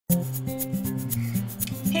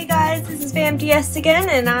Hey guys, this is VamDS again,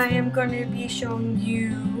 and I am going to be showing you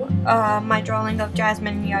my drawing of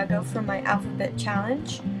Jasmine Iago for my alphabet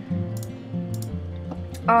challenge.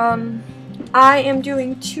 I am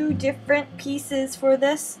doing two different pieces for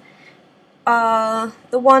this. The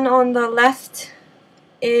one on the left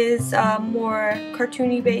is more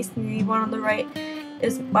cartoony based, and the one on the right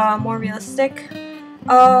is more realistic.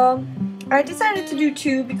 I decided to do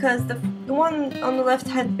two because the one on the left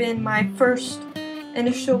had been my first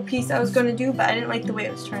initial piece I was going to do, but I didn't like the way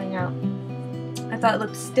it was turning out. I thought it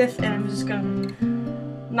looked stiff and it was just going to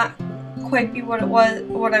not quite be what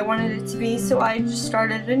I wanted it to be, so I just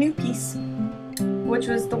started a new piece, which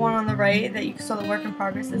was the one on the right that you saw the work in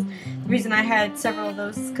progress is. The reason I had several of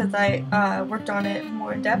those is because I worked on it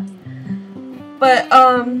more in depth. But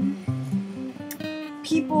I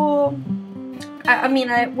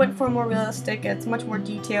went for a more realistic, it's a much more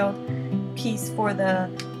detailed piece for the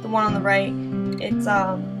one on the right. It's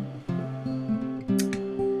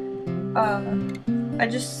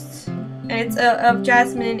it's of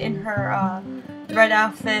Jasmine in her the red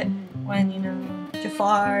outfit when, you know,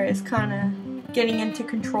 Jafar is kind of getting into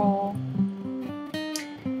control,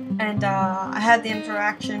 and I had the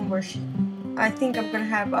interaction where I think I'm gonna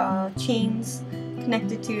have chains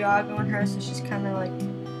connected to Iago and her, so she's kind of like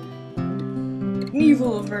an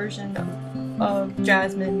evil version of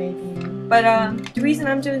Jasmine, maybe. But the reason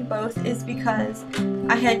I'm doing both is because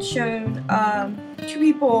I had shown two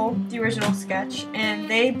people the original sketch, and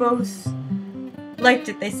they both liked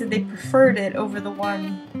it. They said they preferred it over the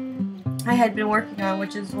one I had been working on,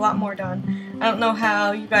 which is a lot more done. I don't know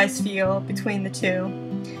how you guys feel between the two,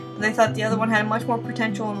 but they thought the other one had much more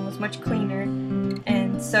potential and was much cleaner.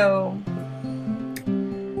 And so,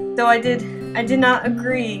 though I did not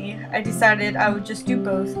agree, I decided I would just do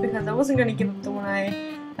both because I wasn't going to give up the one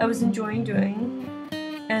I was enjoying doing,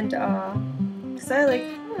 and because I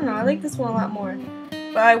like this one a lot more,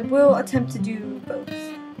 but I will attempt to do both,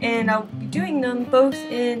 and I'll be doing them both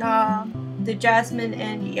in the Jasmine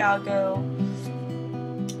and Iago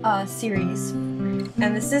series,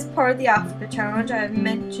 and this is part of the alphabet challenge. I have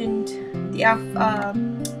mentioned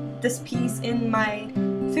this piece in my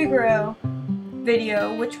Figaro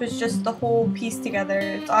video, which was just the whole piece together.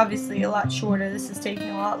 It's obviously a lot shorter. This is taking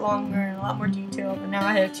a lot longer and a lot more detail, but now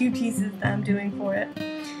I have two pieces that I'm doing for it.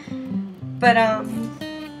 But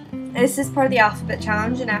this is part of the alphabet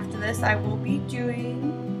challenge, and after this I will be doing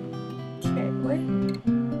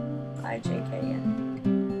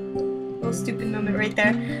little stupid moment right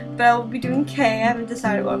there. But I will be doing K. I haven't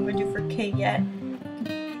decided what I'm going to do for K yet.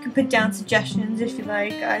 You can put down suggestions if you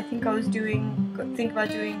like. I think I was think about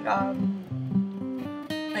doing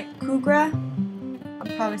like Kugra,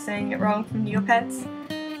 I'm probably saying it wrong, from Neopets,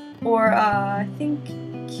 or I think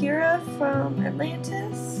Kira from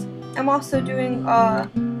Atlantis. I'm also doing I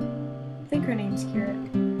think her name's Kira.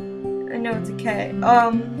 I know it's a K.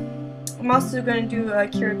 I'm also going to do a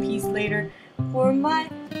Kira piece later for my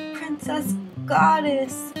Princess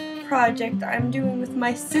Goddess project I'm doing with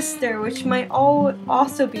my sister, which might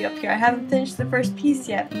also be up here. I haven't finished the first piece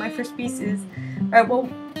yet, but my first piece is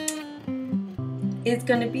it's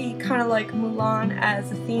gonna be kind of like Mulan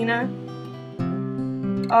as Athena.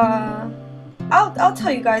 I'll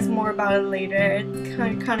tell you guys more about it later. It's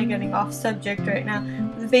kind of getting off subject right now.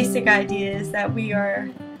 The basic idea is that we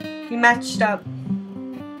matched up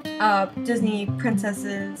Disney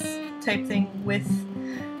princesses type thing with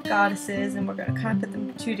goddesses, and we're gonna kind of put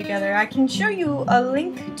them two together. I can show you a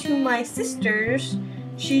link to my sister's.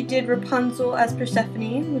 She did Rapunzel as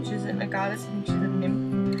Persephone, which isn't a goddess, I think she's a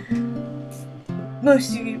nymph.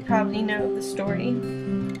 Most of you probably know the story.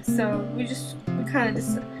 So we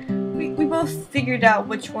both figured out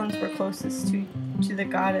which ones were closest to the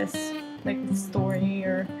goddess, like with story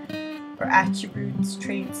or attributes,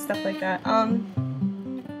 traits, stuff like that.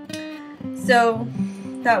 So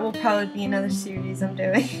that will probably be another series I'm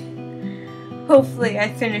doing. Hopefully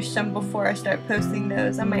I finish some before I start posting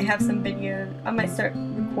those. I might have some videos. I might start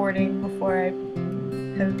recording before I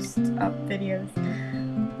post up videos.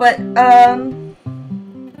 But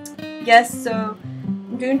yes, so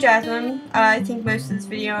I'm doing Jasmine. I think most of this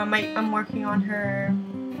video I'm working on her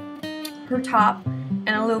top and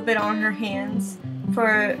a little bit on her hands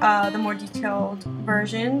for the more detailed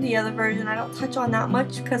version. The other version I don't touch on that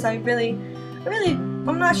much because I'm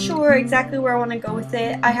not sure exactly where I want to go with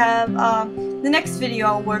it. I have the next video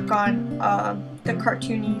I'll work on the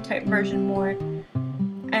cartoony type version more,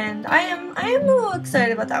 and I am a little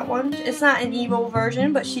excited about that one. It's not an evil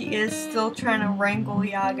version, but she is still trying to wrangle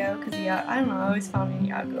Iago because I don't know, I always found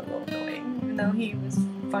Iago a little annoying, even though he was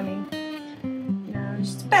funny. You know,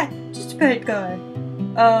 just a bad guy.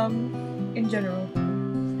 in general.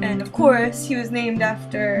 And of course, he was named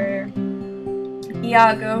after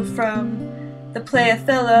Iago from the play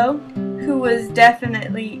Othello, who was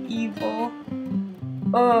definitely evil.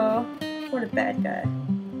 Oh, what a bad guy.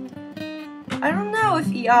 I don't know if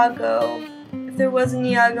there was an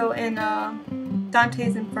Iago in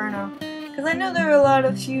Dante's Inferno, because I know there are a lot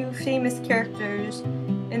of few famous characters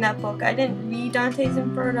in that book. I didn't read Dante's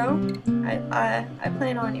Inferno. I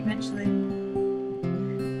plan on eventually.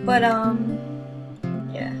 But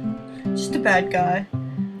yeah, just a bad guy.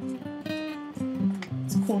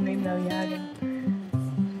 It's a cool name though, Iago.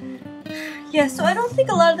 Yeah, so I don't think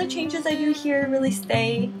a lot of the changes I do here really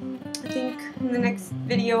stay. I think in the next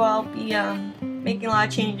video I'll be making a lot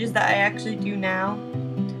of changes that I actually do now.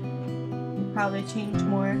 Probably change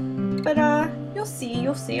more. But you'll see.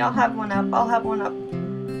 I'll have one up.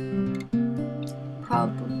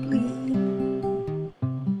 Probably,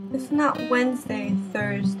 if not Wednesday,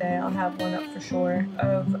 Thursday, I'll have one up for sure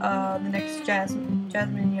of the next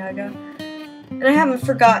Jasmine Iago. And I haven't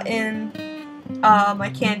forgotten my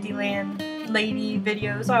Candyland lady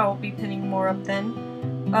videos. I will be pinning more up then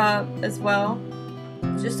as well.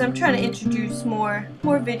 Just I'm trying to introduce more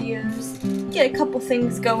videos, get a couple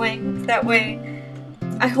things going. That way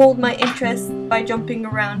I hold my interest by jumping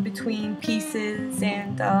around between pieces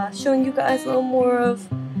and showing you guys a little more of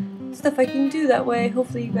stuff I can do that way.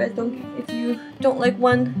 Hopefully you guys if you don't like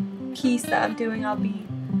one piece that I'm doing, I'll be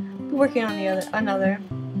working on another.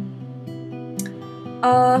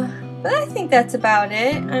 But I think that's about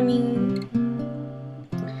it. I mean,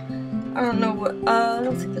 I don't know what, I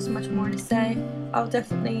don't think there's much more to say. I'll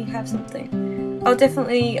definitely have something. I'll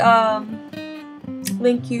definitely,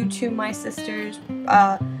 link you to my sister's,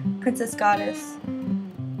 Princess Goddess,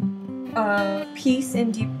 piece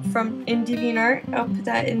from DeviantArt. I'll put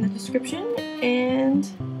that in the description, and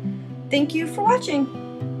thank you for watching.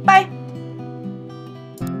 Bye!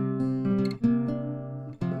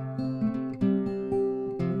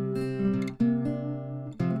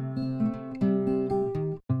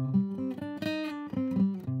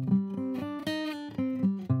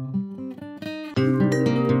 Thank you.